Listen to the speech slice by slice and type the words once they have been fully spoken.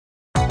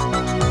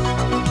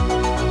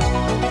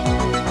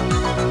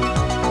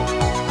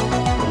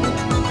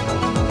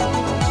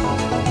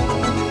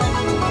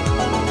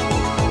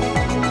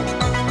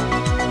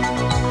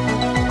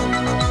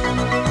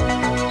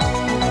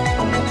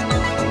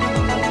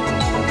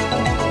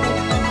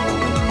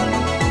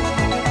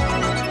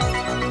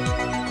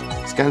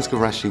Skanska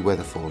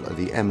Weatherfall are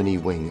the M&E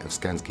wing of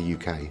Skanska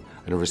UK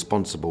and are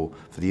responsible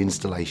for the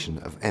installation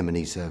of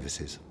M&E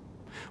services.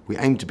 We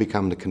aim to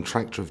become the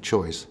contractor of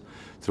choice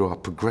through our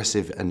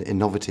progressive and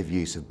innovative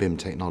use of BIM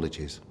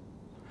technologies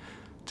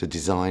to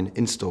design,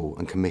 install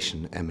and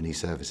commission M&E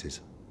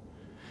services.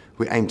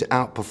 We aim to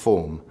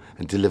outperform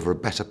and deliver a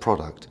better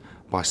product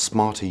by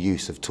smarter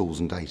use of tools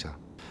and data.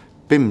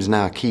 BIM is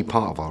now a key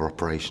part of our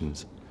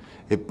operations.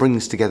 It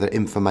brings together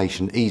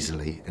information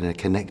easily in a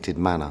connected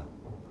manner.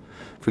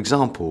 For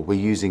example, we're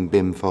using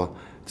BIM for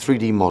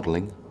 3D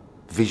modelling,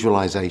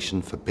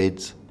 visualisation for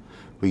bids,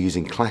 we're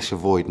using clash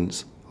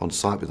avoidance on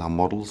site with our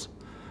models,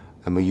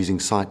 and we're using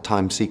site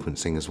time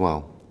sequencing as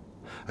well.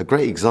 A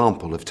great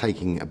example of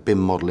taking a BIM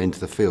model into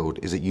the field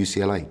is at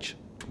UCLH,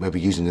 where we're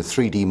using the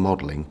 3D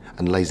modelling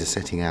and laser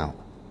setting out.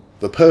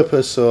 The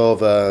purpose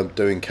of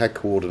doing CAD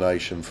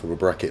coordination for the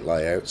bracket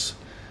layouts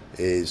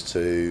is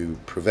to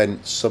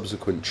prevent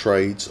subsequent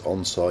trades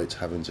on site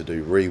having to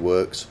do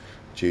reworks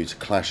due to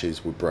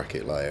clashes with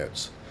bracket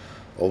layouts.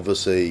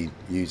 Obviously,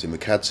 using the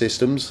CAD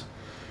systems,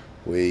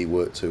 we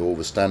work to all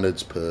the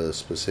standards per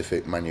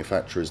specific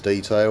manufacturer's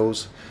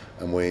details,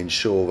 and we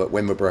ensure that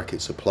when the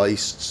brackets are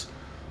placed,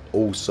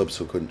 all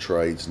subsequent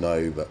trades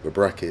know that the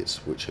brackets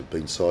which have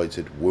been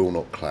sited will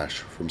not clash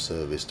from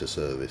service to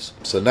service.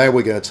 So now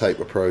we're going to take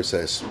the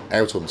process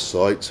out on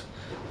site.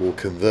 We'll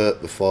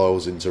convert the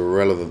files into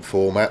relevant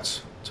formats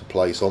to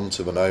place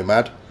onto the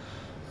Nomad.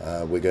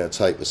 We're going to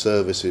take the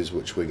services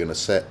which we're going to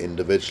set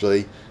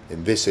individually.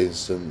 In this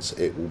instance,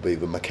 it will be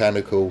the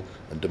mechanical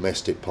and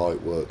domestic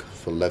pipe work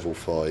for level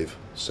 5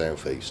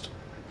 southeast.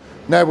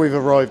 Now we've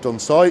arrived on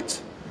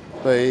site,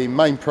 the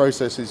main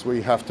processes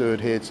we have to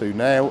adhere to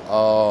now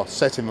are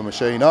setting the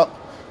machine up.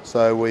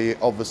 So we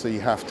obviously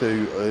have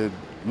to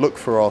look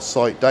for our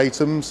site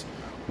datums,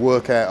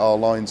 work out our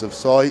lines of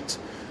sight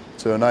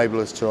to enable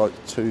us to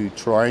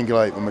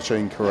triangulate the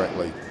machine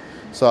correctly.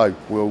 So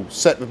we'll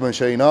set the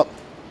machine up,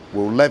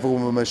 we'll level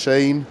the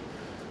machine,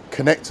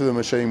 connect to the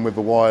machine with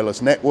a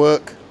wireless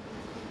network,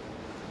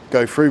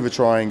 go through the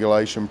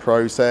triangulation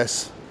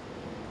process.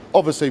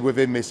 Obviously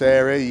within this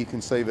area you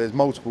can see there's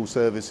multiple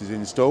services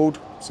installed,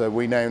 so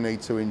we now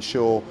need to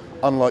ensure,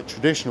 unlike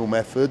traditional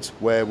methods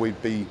where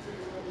we'd be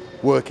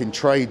working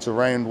trades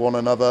around one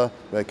another,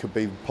 there could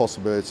be the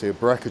possibility of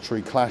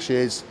bracketry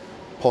clashes,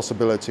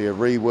 possibility of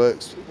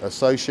reworks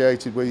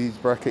associated with these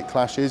bracket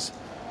clashes.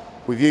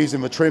 With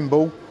using the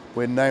Trimble,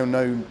 we're now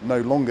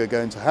no longer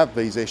going to have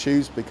these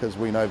issues because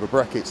we know the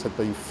brackets have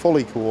been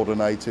fully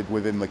coordinated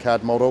within the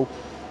CAD model,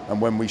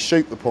 and when we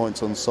shoot the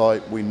points on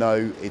site we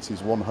know it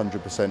is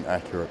 100%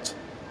 accurate.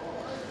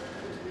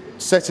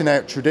 Setting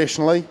out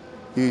traditionally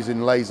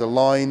using laser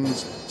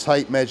lines,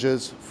 tape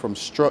measures from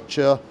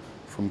structure,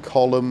 from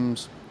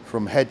columns,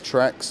 from head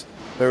tracks,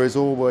 there is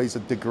always a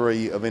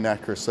degree of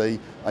inaccuracy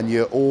and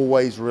you're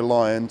always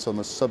reliant on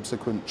a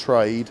subsequent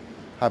trade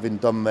having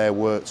done their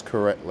works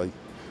correctly.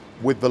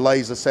 With the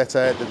laser set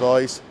out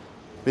device,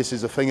 this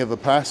is a thing of the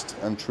past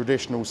and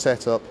traditional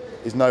setup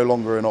is no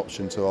longer an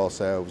option to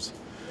ourselves.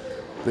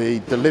 The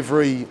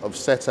delivery of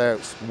set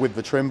outs with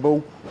the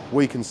Trimble,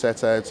 we can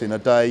set out in a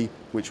day,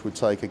 which would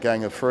take a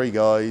gang of 3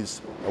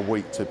 guys a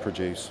week to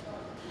produce.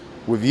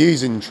 With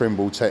using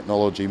Trimble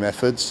technology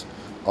methods,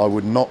 I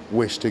would not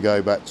wish to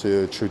go back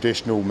to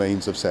traditional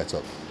means of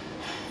setup.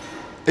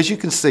 As you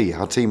can see,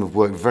 our team have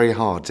worked very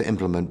hard to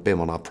implement BIM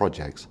on our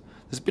projects.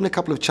 There's been a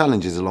couple of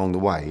challenges along the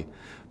way,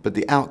 but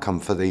the outcome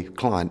for the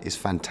client is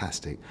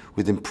fantastic,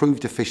 with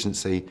improved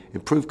efficiency,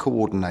 improved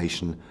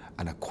coordination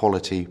and a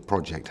quality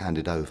project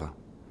handed over.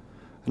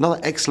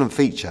 Another excellent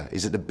feature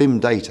is that the BIM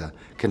data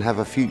can have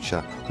a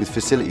future with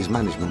facilities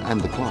management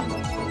and the client.